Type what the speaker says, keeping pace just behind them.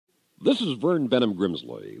This is Vern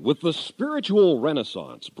Grimsley with the Spiritual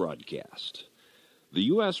Renaissance broadcast. The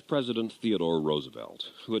U.S. President Theodore Roosevelt,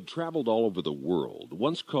 who had traveled all over the world,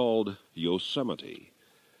 once called Yosemite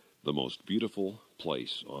the most beautiful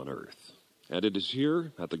place on earth. And it is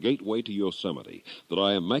here at the gateway to Yosemite that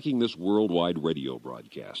I am making this worldwide radio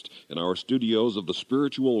broadcast in our studios of the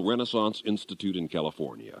Spiritual Renaissance Institute in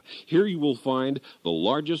California. Here you will find the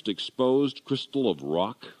largest exposed crystal of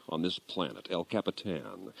rock on this planet, El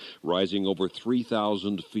Capitan, rising over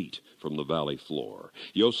 3,000 feet from the valley floor.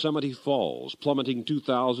 Yosemite Falls, plummeting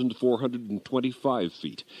 2,425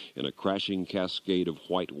 feet in a crashing cascade of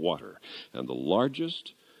white water, and the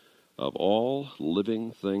largest of all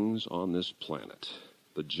living things on this planet,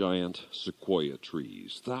 the giant sequoia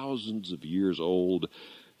trees, thousands of years old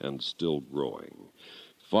and still growing.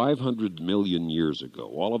 500 million years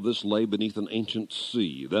ago, all of this lay beneath an ancient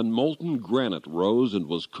sea. Then molten granite rose and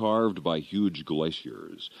was carved by huge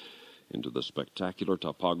glaciers into the spectacular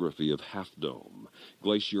topography of Half Dome,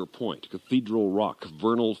 Glacier Point, Cathedral Rock,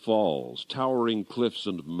 Vernal Falls, towering cliffs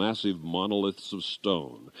and massive monoliths of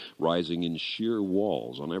stone, rising in sheer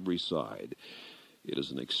walls on every side. It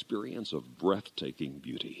is an experience of breathtaking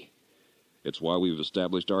beauty. It's why we've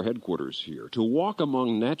established our headquarters here, to walk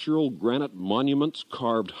among natural granite monuments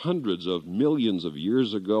carved hundreds of millions of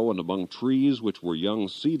years ago and among trees which were young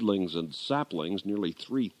seedlings and saplings nearly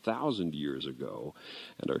 3,000 years ago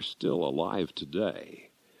and are still alive today.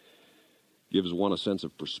 Gives one a sense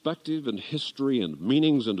of perspective and history and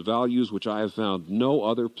meanings and values which I have found no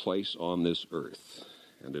other place on this earth.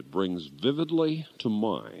 And it brings vividly to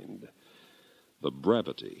mind the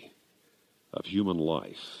brevity of human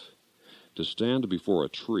life. To stand before a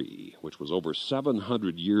tree which was over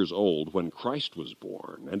 700 years old when Christ was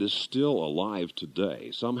born and is still alive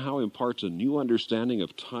today somehow imparts a new understanding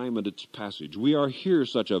of time and its passage. We are here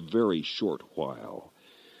such a very short while.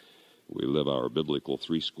 We live our biblical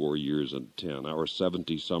 80 years and 10, our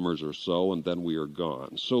 70 summers or so, and then we are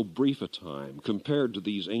gone. So brief a time compared to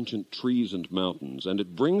these ancient trees and mountains, and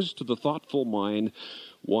it brings to the thoughtful mind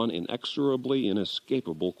one inexorably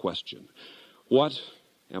inescapable question. What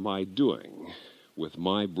am I doing with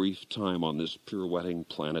my brief time on this pirouetting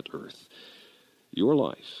planet Earth? Your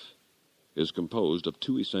life is composed of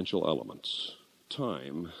two essential elements,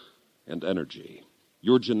 time and energy.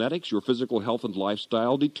 Your genetics, your physical health and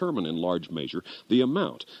lifestyle determine in large measure the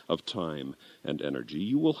amount of time and energy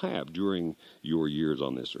you will have during your years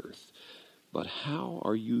on this earth. But how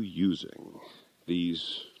are you using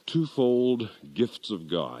these twofold gifts of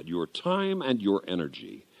God, your time and your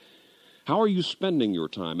energy? How are you spending your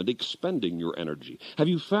time and expending your energy? Have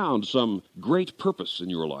you found some great purpose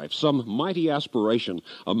in your life, some mighty aspiration,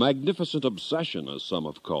 a magnificent obsession, as some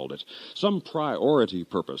have called it, some priority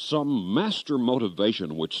purpose, some master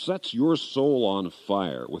motivation which sets your soul on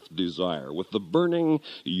fire with desire, with the burning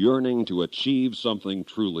yearning to achieve something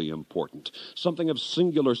truly important, something of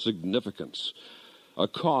singular significance? A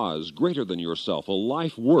cause greater than yourself, a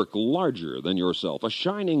life work larger than yourself, a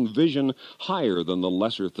shining vision higher than the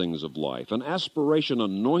lesser things of life, an aspiration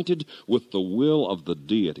anointed with the will of the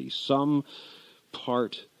deity, some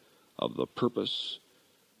part of the purpose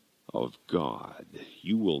of God.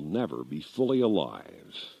 You will never be fully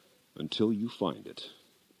alive until you find it.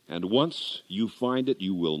 And once you find it,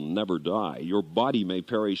 you will never die. Your body may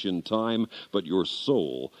perish in time, but your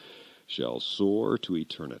soul shall soar to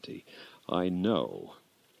eternity. I know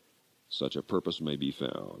such a purpose may be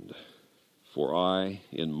found, for I,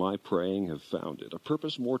 in my praying, have found it. A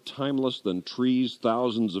purpose more timeless than trees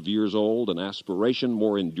thousands of years old, an aspiration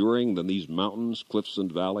more enduring than these mountains, cliffs, and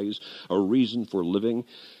valleys, a reason for living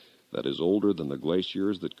that is older than the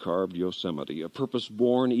glaciers that carved Yosemite, a purpose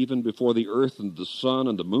born even before the earth and the sun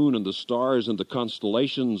and the moon and the stars and the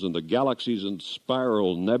constellations and the galaxies and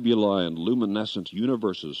spiral nebulae and luminescent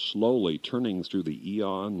universes slowly turning through the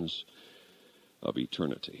eons of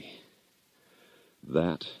eternity.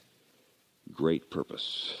 That great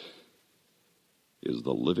purpose is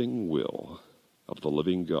the living will of the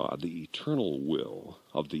living God, the eternal will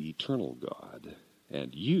of the eternal God.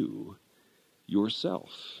 And you,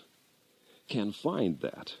 yourself, can find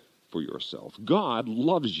that for yourself. God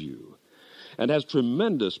loves you and has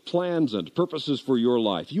tremendous plans and purposes for your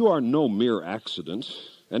life. You are no mere accident,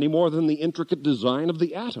 any more than the intricate design of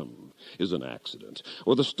the atom is an accident,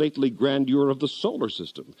 or the stately grandeur of the solar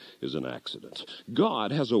system is an accident.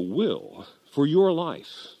 God has a will for your life,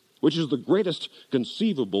 which is the greatest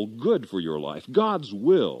conceivable good for your life. God's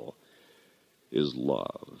will is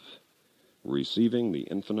love. Receiving the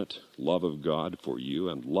infinite love of God for you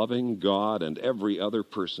and loving God and every other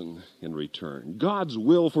person in return. God's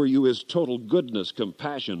will for you is total goodness,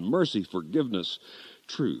 compassion, mercy, forgiveness,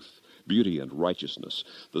 truth, beauty and righteousness,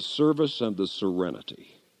 the service and the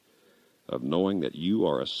serenity of knowing that you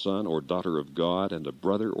are a son or daughter of God and a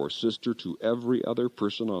brother or sister to every other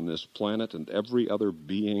person on this planet and every other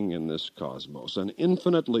being in this cosmos, an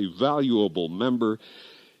infinitely valuable member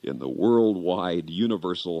in the worldwide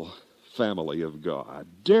universal family of God.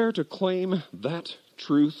 Dare to claim that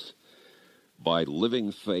truth by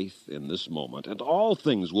living faith in this moment, and all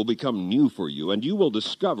things will become new for you, and you will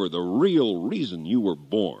discover the real reason you were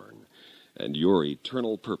born and your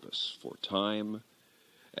eternal purpose for time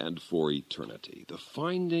and for eternity. The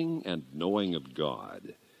finding and knowing of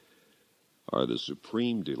God are the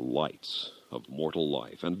supreme delights of mortal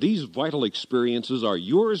life, and these vital experiences are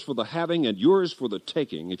yours for the having and yours for the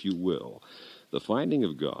taking, if you will. The finding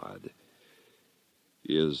of God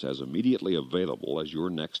is as immediately available as your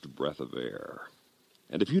next breath of air.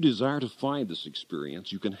 And if you desire to find this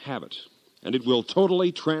experience, you can have it, and it will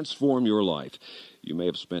totally transform your life. You may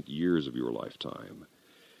have spent years of your lifetime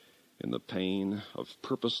in the pain of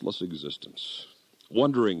purposeless existence,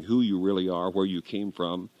 wondering who you really are, where you came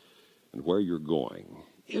from, and where you're going.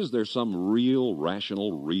 Is there some real,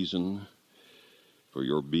 rational reason for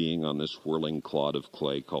your being on this whirling clod of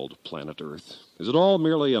clay called planet Earth? Is it all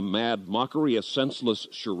merely a mad mockery, a senseless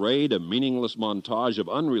charade, a meaningless montage of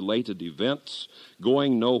unrelated events,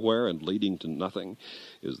 going nowhere and leading to nothing?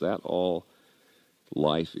 Is that all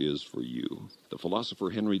life is for you? The philosopher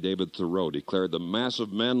Henry David Thoreau declared the mass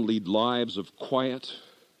of men lead lives of quiet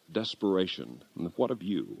desperation. And what of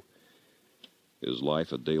you? Is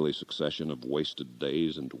life a daily succession of wasted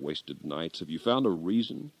days and wasted nights? Have you found a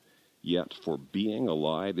reason yet for being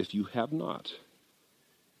alive? If you have not,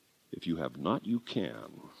 you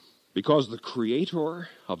can. Because the creator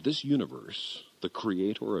of this universe, the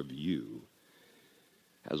creator of you,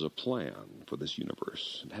 has a plan for this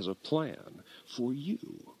universe and has a plan for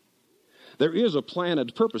you. There is a plan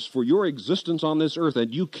and purpose for your existence on this earth,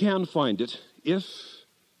 and you can find it if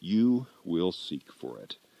you will seek for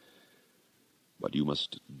it. But you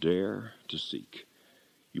must dare to seek.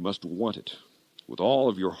 You must want it with all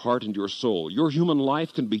of your heart and your soul. Your human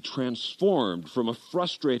life can be transformed from a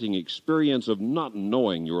frustrating experience of not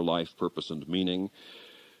knowing your life purpose and meaning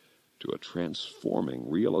to a transforming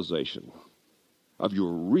realization of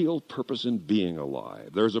your real purpose in being alive.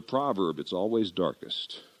 There's a proverb, it's always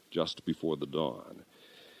darkest just before the dawn.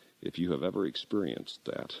 If you have ever experienced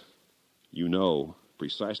that, you know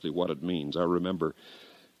precisely what it means. I remember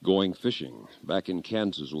going fishing back in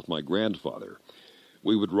Kansas with my grandfather.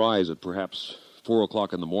 We would rise at perhaps 4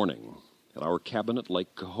 o'clock in the morning at our cabin at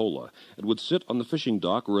Lake Cahola and would sit on the fishing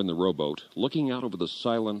dock or in the rowboat looking out over the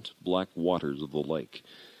silent black waters of the lake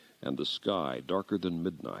and the sky darker than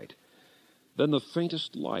midnight. Then the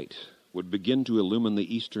faintest light would begin to illumine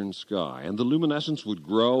the eastern sky, and the luminescence would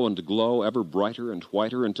grow and glow ever brighter and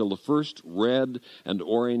whiter until the first red and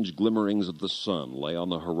orange glimmerings of the sun lay on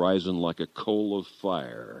the horizon like a coal of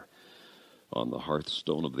fire on the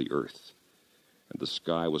hearthstone of the earth. And the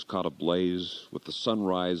sky was caught ablaze with the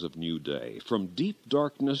sunrise of new day, from deep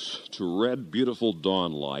darkness to red, beautiful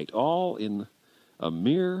dawn light, all in a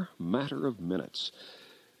mere matter of minutes.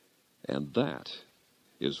 And that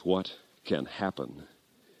is what can happen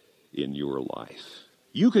in your life.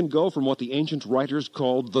 You can go from what the ancient writers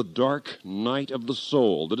called the dark night of the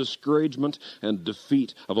soul, the discouragement and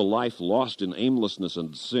defeat of a life lost in aimlessness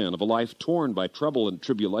and sin, of a life torn by trouble and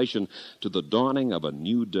tribulation, to the dawning of a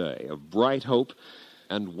new day, of bright hope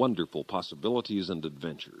and wonderful possibilities and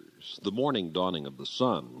adventures. The morning dawning of the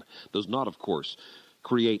sun does not, of course,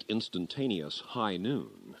 create instantaneous high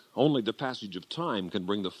noon. Only the passage of time can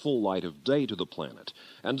bring the full light of day to the planet,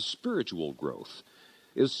 and spiritual growth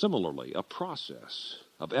is similarly a process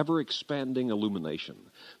of ever-expanding illumination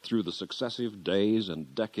through the successive days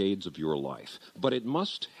and decades of your life. But it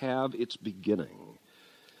must have its beginning,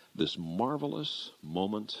 this marvelous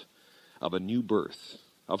moment of a new birth,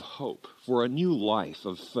 of hope for a new life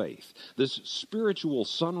of faith, this spiritual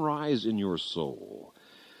sunrise in your soul,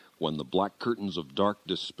 when the black curtains of dark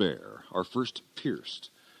despair are first pierced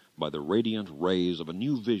by the radiant rays of a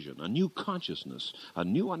new vision, a new consciousness, a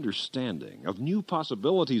new understanding of new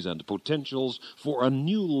possibilities and potentials for a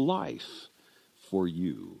new life for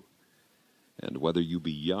you. And whether you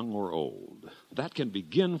be young or old, that can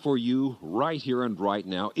begin for you right here and right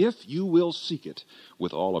now if you will seek it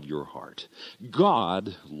with all of your heart.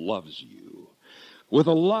 God loves you with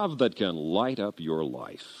a love that can light up your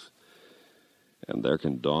life. And there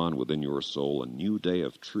can dawn within your soul a new day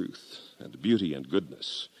of truth and beauty and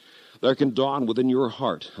goodness. There can dawn within your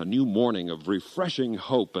heart a new morning of refreshing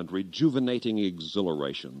hope and rejuvenating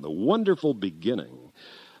exhilaration. The wonderful beginning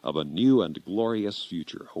of a new and glorious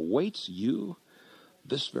future awaits you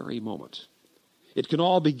this very moment. It can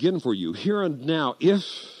all begin for you here and now if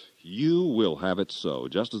you will have it so,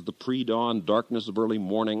 just as the pre-dawn darkness of early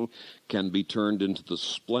morning can be turned into the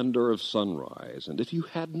splendor of sunrise. And if you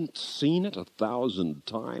hadn't seen it 1,000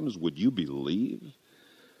 times, would you believe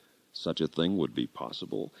such a thing would be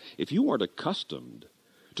possible? If you weren't accustomed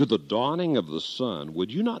to the dawning of the sun,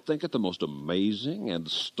 would you not think it the most amazing and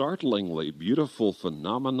startlingly beautiful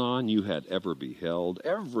phenomenon you had ever beheld?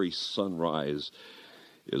 Every sunrise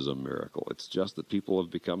is a miracle. It's just that people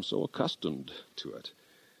have become so accustomed to it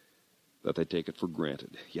that they take it for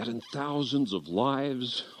granted. Yet in thousands of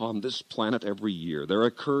lives on this planet every year, there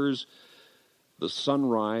occurs the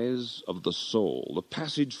sunrise of the soul, the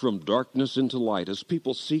passage from darkness into light as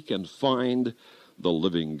people seek and find the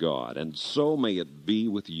living God. And so may it be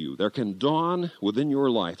with you. There can dawn within your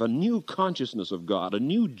life a new consciousness of God, a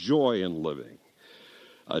new joy in living,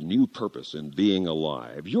 a new purpose in being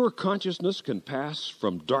alive. Your consciousness can pass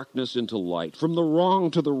from darkness into light, from the wrong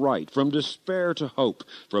to the right, from despair to hope,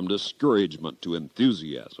 from discouragement to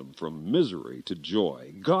enthusiasm, from misery to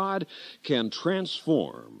joy. God can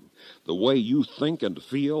transform the way you think and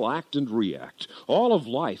feel, act and react. All of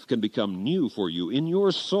life can become new for you in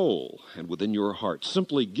your soul and within your heart.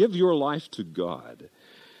 Simply give your life to God.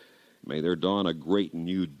 May there dawn a great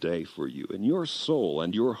new day for you in your soul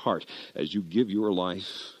and your heart as you give your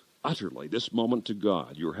life utterly this moment to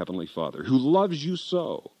God, your Heavenly Father, who loves you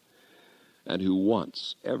so and who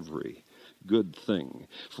wants every good thing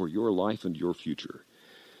for your life and your future.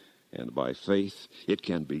 And by faith, it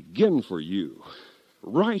can begin for you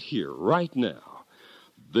right here, right now,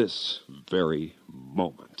 this very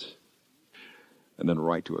moment. And then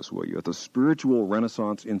write to us, will you, at the Spiritual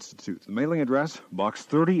Renaissance Institute. The mailing address, Box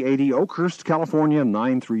 3080, Oakhurst, California,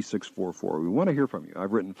 93644. We want to hear from you.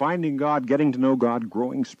 I've written Finding God, Getting to Know God,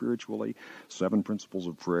 Growing Spiritually, 7 Principles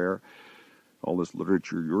of Prayer. All this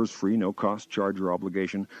literature, yours free, no cost, charge, or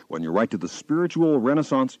obligation. When you write to the Spiritual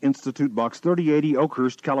Renaissance Institute, Box 3080,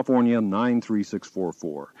 Oakhurst, California,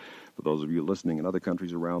 93644. For those of you listening in other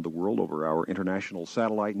countries around the world over our international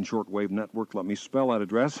satellite and shortwave network, let me spell that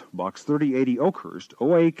address. Box 3080 Oakhurst,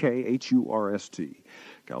 Oakhurst,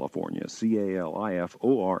 California, California,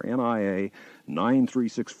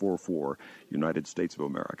 93644, United States of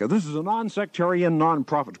America. This is a non-sectarian,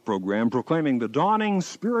 non-profit program proclaiming the dawning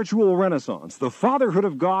spiritual renaissance, the fatherhood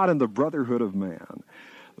of God and the brotherhood of man,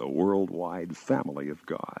 the worldwide family of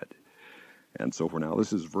God. And so for now,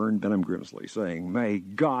 this is Vern Grimsley saying, may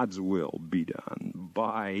God's will be done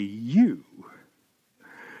by you.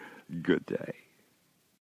 Good day.